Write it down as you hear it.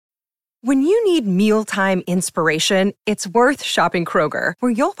When you need mealtime inspiration, it's worth shopping Kroger,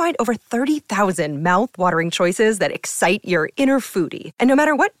 where you'll find over 30,000 mouth-watering choices that excite your inner foodie. And no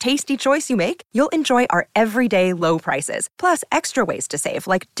matter what tasty choice you make, you'll enjoy our everyday low prices, plus extra ways to save,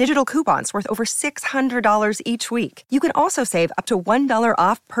 like digital coupons worth over $600 each week. You can also save up to $1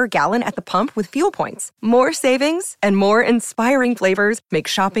 off per gallon at the pump with fuel points. More savings and more inspiring flavors make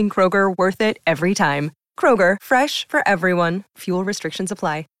shopping Kroger worth it every time. Kroger, fresh for everyone. Fuel restrictions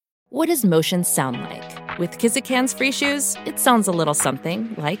apply. What does motion sound like? With Kizikans free shoes, it sounds a little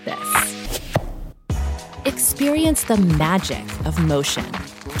something like this. Experience the magic of motion.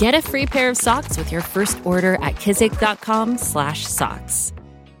 Get a free pair of socks with your first order at kizik.com/socks.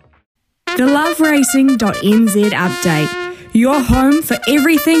 The LOVERACING.NZ update. Your home for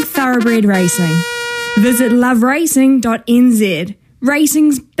everything thoroughbred racing. Visit LOVERACING.NZ.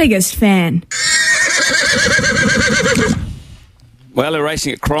 Racing's biggest fan. Well, they're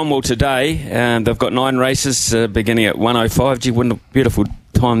racing at Cromwell today, and they've got 9 races beginning at 1:05. Gee, what a beautiful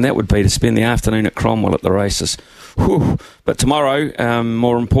time that would be to spend the afternoon at Cromwell at the races. Whew. But tomorrow,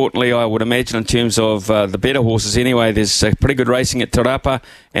 more importantly, I would imagine in terms of the better horses anyway, there's pretty good racing at Te Rapa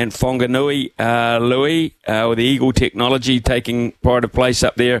and Whanganui, Louis, with the Eagle Technology taking pride of place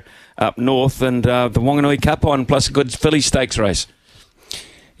up there, up north, and the Wanganui Cup on, plus a good Philly Stakes race.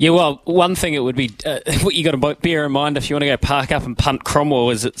 Yeah, well, one thing it would be, what you got to bear in mind if you want to go park up and punt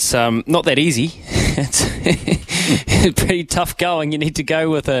Cromwell is it's not that easy. It's pretty tough going. You need to go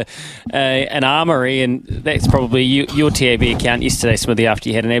with an armoury, and that's probably your TAB account yesterday, Smithy, after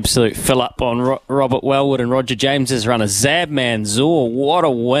you had an absolute fill-up on Robert Wellwood and Roger James's runner. Zabman Zor, what a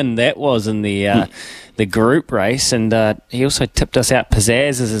win that was in the group race, and he also tipped us out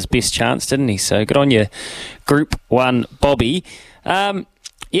Pizzazz as his best chance, didn't he? So good on you, Group 1 Bobby.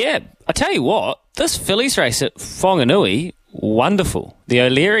 Yeah, I tell you what, this Phillies race at Whanganui, wonderful. The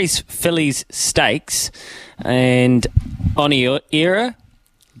O'Leary's Phillies Stakes and Oniera,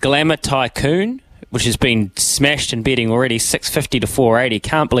 Glamour Tycoon, which has been smashed in betting already, 650 to 480.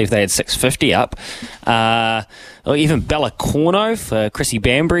 Can't believe they had 650 up. Or even Bella Corno for Chrissy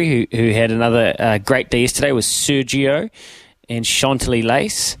Banbury, who had another great day yesterday, with Sergio and Chantilly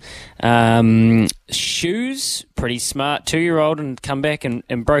Lace. Shoes, pretty smart 2-year-old, and come back and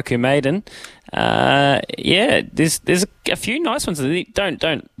broke her maiden. Yeah, there's a few nice ones.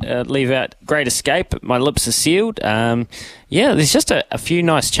 Don't leave out Great Escape. My Lips Are Sealed. Yeah, there's just a few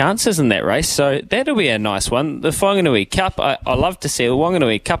nice chances in that race, so that'll be a nice one. The Whanganui Cup, I love to see the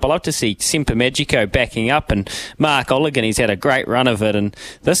Wanganui Cup. I love to see Semper Magico backing up, and Mark Olligan, he's had a great run of it, and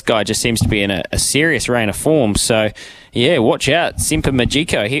this guy just seems to be in a serious reign of form. So yeah, watch out, Semper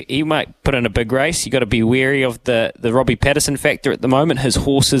Magico. He might put in a big race. You got to be wary of the Robbie Patterson factor at the moment. His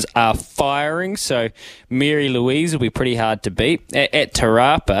horses are firing, so Mary Louise will be pretty hard to beat. At Te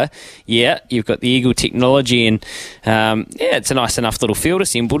Rapa, yeah, you've got the Eagle Technology, and yeah, it's a nice enough little field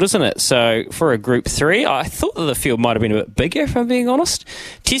assembled, isn't it? So for a Group 3, I thought that the field might have been a bit bigger, if I'm being honest.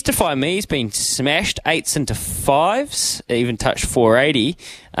 Testify Me's been smashed 8s into 5s, even touched 480.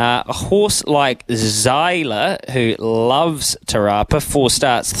 A horse like Zyla, who loves Te Rapa, 4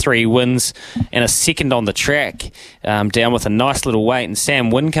 starts, 3 wins, and a second on the track, down with a nice little weight, and Sam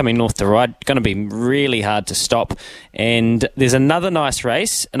Wynn coming north to ride, going to be really hard to stop. And there's another nice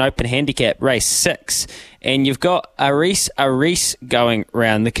race, an open handicap, race 6, and you've got Aris going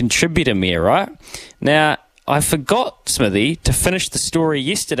round, the contributor mare, right? Now, I forgot, Smithy, to finish the story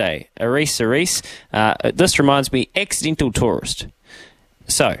yesterday. Aris. This reminds me, Accidental Tourist.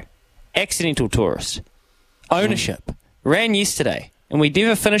 So, Accidental Tourist. Ownership. Ran yesterday, and we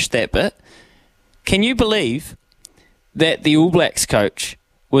never finished that bit. Can you believe that the All Blacks coach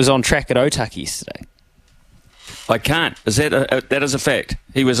was on track at Otaki yesterday? I can't. That is a fact?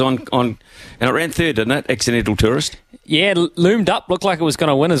 He was on, and it ran third, didn't it? Accidental Tourist. Yeah, loomed up, looked like it was going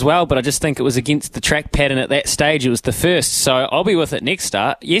to win as well, but I just think it was against the track pattern at that stage. It was the first, so I'll be with it next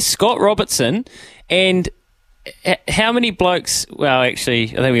start. Yes, Scott Robertson, and how many blokes, well, actually,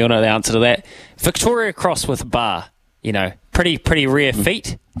 I think we all know the answer to that. Victoria Cross with bar, pretty rare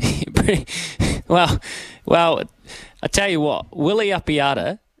feat. Well, I tell you what, Willie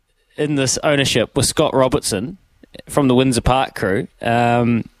Appiata in this ownership with Scott Robertson from the Windsor Park crew.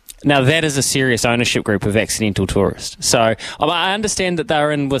 Now, that is a serious ownership group of Accidental Tourist. So I understand that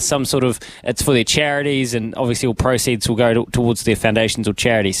they're in with some sort of, it's for their charities, and obviously all proceeds will go towards their foundations or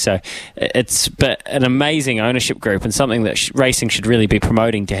charities. So it's but an amazing ownership group, and something that racing should really be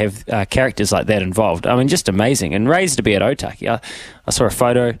promoting, to have characters like that involved. I mean, just amazing. And raised to be at Otaki. I saw a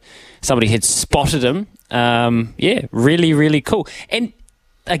photo. Somebody had spotted him. Yeah, really, really cool. And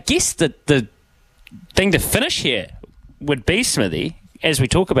I guess the thing to finish here would be, Smithy, as we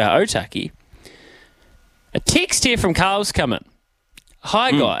talk about Otaki, a text here from Carl's coming.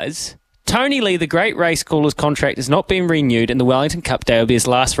 Hi, guys. Tony Lee, the great race caller's contract has not been renewed, and the Wellington Cup Day will be his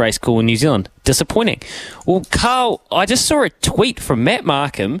last race call in New Zealand. Disappointing. Well, Carl, I just saw a tweet from Matt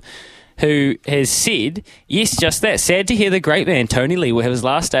Markham who has said, yes, just that. Sad to hear the great man Tony Lee will have his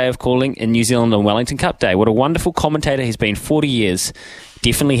last day of calling in New Zealand on Wellington Cup Day. What a wonderful commentator he's been 40 years.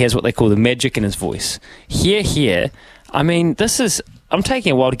 Definitely has what they call the magic in his voice. Here. I mean, I'm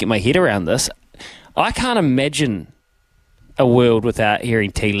taking a while to get my head around this. I can't imagine a world without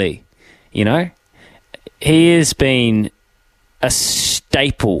hearing T. Lee. You know, he has been a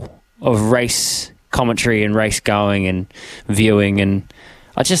staple of race commentary and race going and viewing, and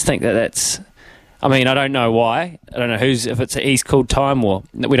I just think that's. I mean, I don't know why. I don't know if he's called time or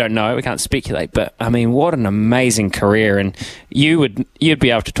we don't know. We can't speculate. But I mean, what an amazing career! And you'd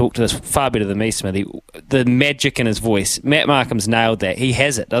be able to talk to this far better than me, Smithy. The magic in his voice. Matt Markham's nailed that. He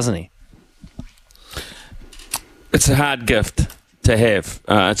has it, doesn't he? It's a hard gift to have.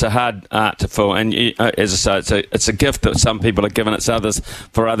 It's a hard art to fill, and as I say, it's a gift that some people are given.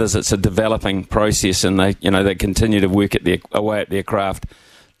 For others, it's a developing process, and they continue to work away at their craft.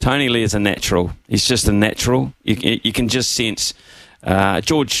 Tony Lee is a natural. He's just a natural. You can just sense.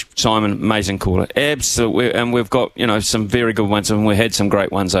 George Simon, amazing caller, absolutely, and we've got some very good ones, and we've had some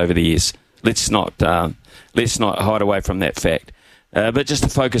great ones over the years. Let's not hide away from that fact. But just to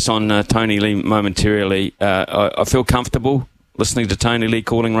focus on Tony Lee momentarily, I feel comfortable listening to Tony Lee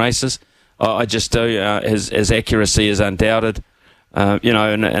calling races. I just do. His accuracy is undoubted. In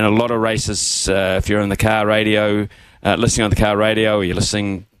a lot of races, if you're in the car radio, listening on the car radio, or you're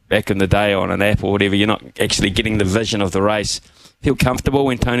listening back in the day on an app or whatever, you're not actually getting the vision of the race. Feel comfortable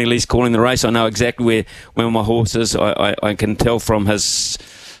when Tony Lee's calling the race. I know exactly where my horse is. I can tell from his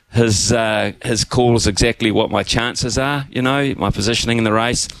calls exactly what my chances are, my positioning in the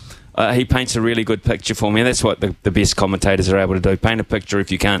race. He paints a really good picture for me, and that's what the best commentators are able to do, paint a picture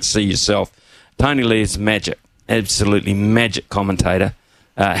if you can't see yourself. Tony Lee is magic, absolutely magic commentator.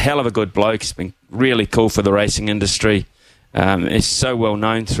 Hell of a good bloke. He's been really cool for the racing industry. He's so well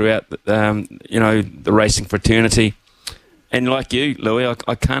known throughout the racing fraternity. And like you, Louis,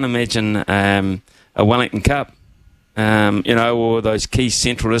 I can't imagine a Wellington Cup, or those key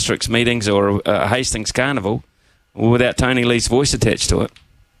Central Districts meetings or a Hastings Carnival without Tony Lee's voice attached to it.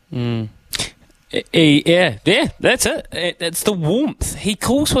 Yeah, that's it. It's the warmth. He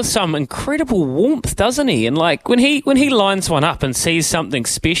calls with some incredible warmth, doesn't he? And like when he lines one up and sees something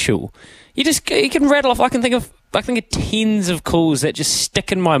special, you can rattle off. I think of tens of calls that just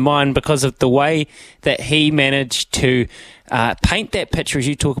stick in my mind because of the way that he managed to paint that picture as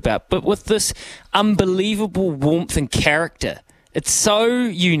you talk about, but with this unbelievable warmth and character. It's so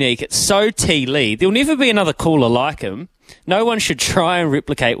unique. It's so T. Lee. There'll never be another caller like him. No one should try and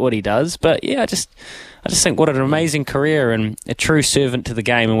replicate what he does. But yeah, I just think what an amazing career and a true servant to the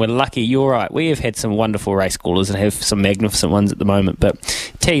game. And we're lucky. You're right. We have had some wonderful race callers and have some magnificent ones at the moment. But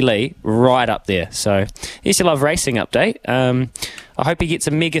T. Lee, right up there. So here's your Love Racing update. I hope he gets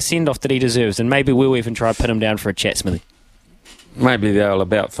a mega send-off that he deserves. And maybe we'll even try and pin him down for a chat, Smithy. Maybe they'll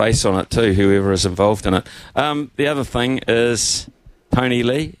about face on it too, whoever is involved in it. The other thing is Tony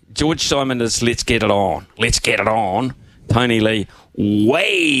Lee. George Simon is let's get it on. Let's get it on. Tony Lee,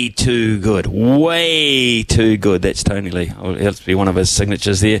 way too good. Way too good. That's Tony Lee. It'll have to be one of his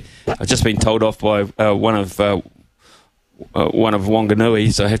signatures there. I've just been told off by one of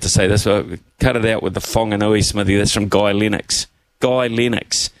Wanganui, so I have to say this. Cut it out with the Whanganui, Smithy. That's from Guy Lennox. Guy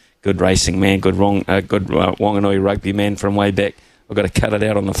Lennox. Good racing man, good Wanganui rugby man from way back. I've got to cut it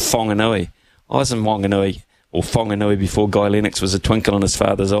out on the Whanganui. I was in Wanganui, or Whanganui, before Guy Lennox was a twinkle in his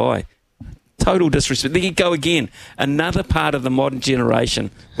father's eye. Total disrespect. There you go again. Another part of the modern generation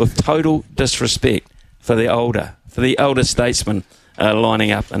with total disrespect for the older statesmen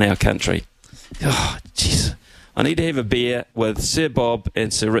lining up in our country. Oh, jeez. I need to have a beer with Sir Bob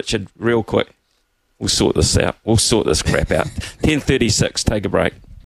and Sir Richard real quick. We'll sort this out. We'll sort this crap out. 10:36. Take a break.